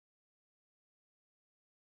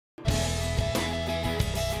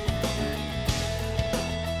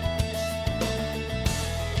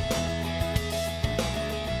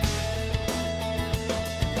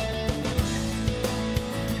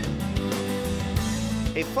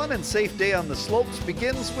A fun and safe day on the slopes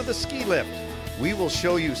begins with a ski lift. We will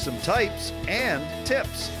show you some types and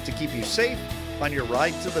tips to keep you safe on your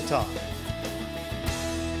ride to the top.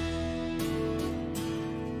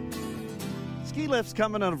 Ski lifts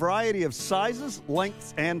come in a variety of sizes,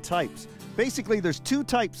 lengths, and types. Basically, there's two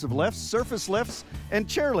types of lifts, surface lifts and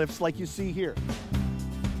chair lifts like you see here.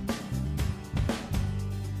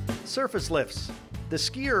 Surface lifts. The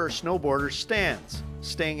skier or snowboarder stands,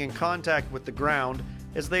 staying in contact with the ground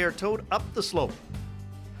as they are towed up the slope.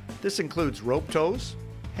 This includes rope tows,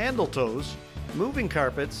 handle tows, moving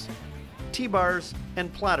carpets, T-bars,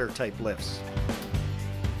 and platter type lifts.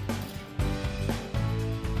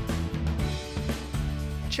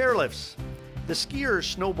 Chair lifts. The skier or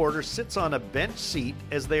snowboarder sits on a bench seat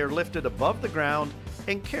as they are lifted above the ground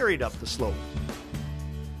and carried up the slope.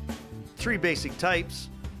 Three basic types: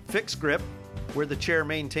 fixed grip, where the chair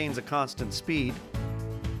maintains a constant speed;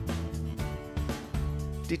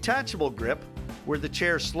 detachable grip, where the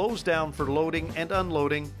chair slows down for loading and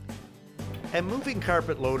unloading; and moving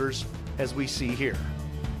carpet loaders, as we see here.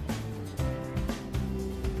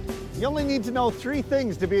 You only need to know three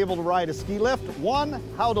things to be able to ride a ski lift. 1,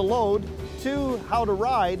 how to load; 2, how to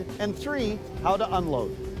ride; and 3, how to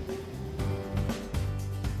unload.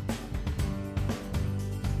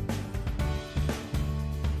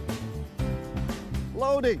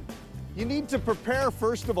 Loading. You need to prepare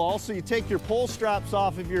first of all, so you take your pole straps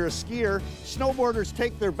off if you're a skier. Snowboarders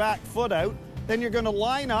take their back foot out. Then you're going to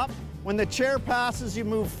line up. When the chair passes, you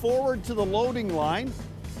move forward to the loading line.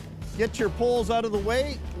 Get your poles out of the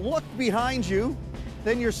way, look behind you.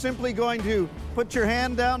 Then you're simply going to put your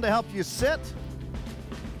hand down to help you sit.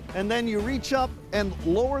 And then you reach up and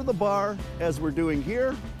lower the bar as we're doing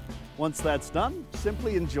here. Once that's done,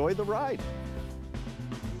 simply enjoy the ride.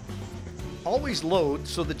 Always load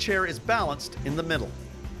so the chair is balanced in the middle.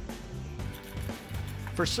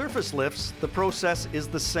 For surface lifts, the process is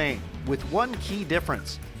the same, with one key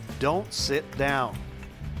difference: don't sit down.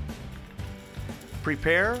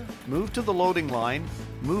 Prepare, move to the loading line,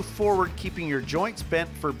 move forward keeping your joints bent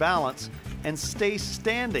for balance, and stay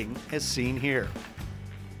standing as seen here.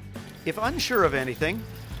 If unsure of anything,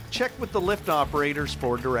 check with the lift operators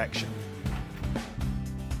for direction.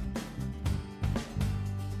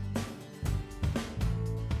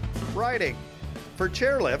 Riding. For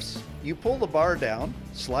chair lifts, you pull the bar down,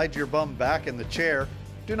 slide your bum back in the chair,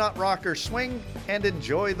 do not rock or swing, and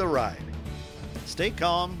enjoy the ride. Stay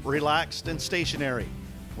calm, relaxed, and stationary.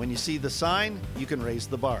 When you see the sign, you can raise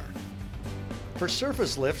the bar. For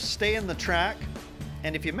surface lifts, stay in the track,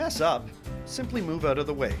 and if you mess up, simply move out of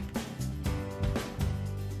the way.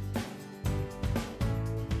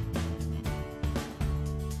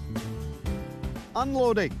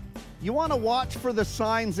 Unloading. You want to watch for the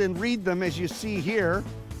signs and read them as you see here.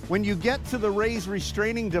 When you get to the raise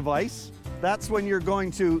restraining device, that's when you're going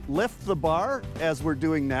to lift the bar, as we're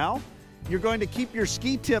doing now. You're going to keep your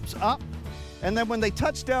ski tips up, and then when they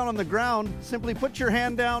touch down on the ground, simply put your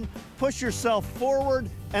hand down, push yourself forward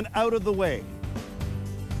and out of the way.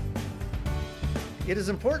 It is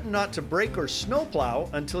important not to brake or snowplow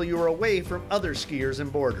until you are away from other skiers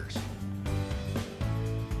and boarders.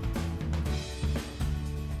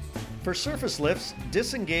 For surface lifts,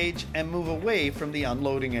 disengage and move away from the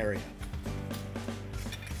unloading area.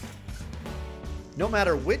 No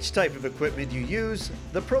matter which type of equipment you use,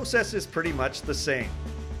 the process is pretty much the same.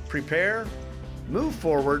 Prepare, move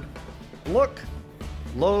forward, look,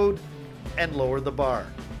 load, and lower the bar.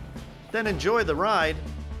 Then enjoy the ride.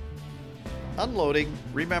 Unloading,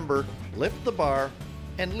 remember, lift the bar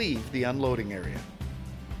and leave the unloading area.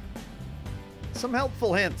 Some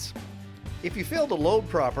helpful hints. If you fail to load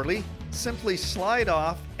properly, simply slide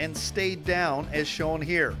off and stay down as shown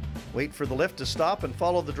here. Wait for the lift to stop and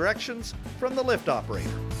follow the directions from the lift operator.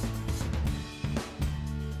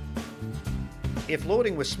 If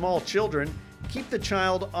loading with small children, keep the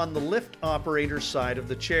child on the lift operator's side of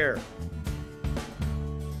the chair.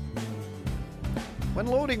 When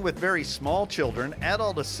loading with very small children,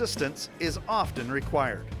 adult assistance is often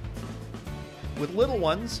required. With little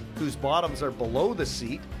ones, whose bottoms are below the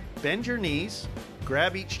seat, bend your knees,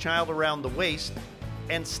 grab each child around the waist,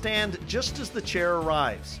 and stand just as the chair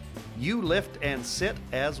arrives. You lift and sit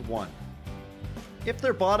as one. If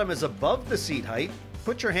their bottom is above the seat height,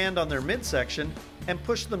 put your hand on their midsection and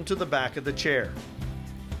push them to the back of the chair.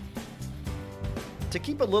 To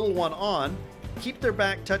keep a little one on, keep their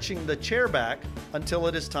back touching the chair back until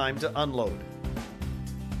it is time to unload.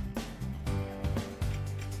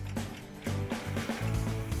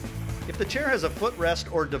 If the chair has a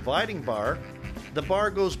footrest or dividing bar, the bar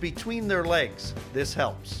goes between their legs. This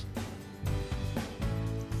helps.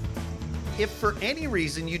 If for any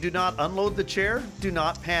reason you do not unload the chair, do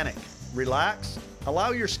not panic. Relax, allow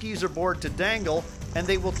your skis or board to dangle, and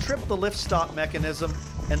they will trip the lift stop mechanism,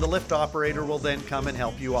 and the lift operator will then come and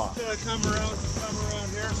help you off. Come around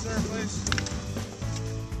here, sir, please.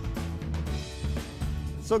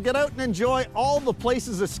 So get out and enjoy all the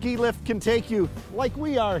places a ski lift can take you, like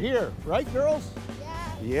we are here, right, girls?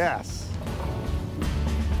 Yeah. Yes.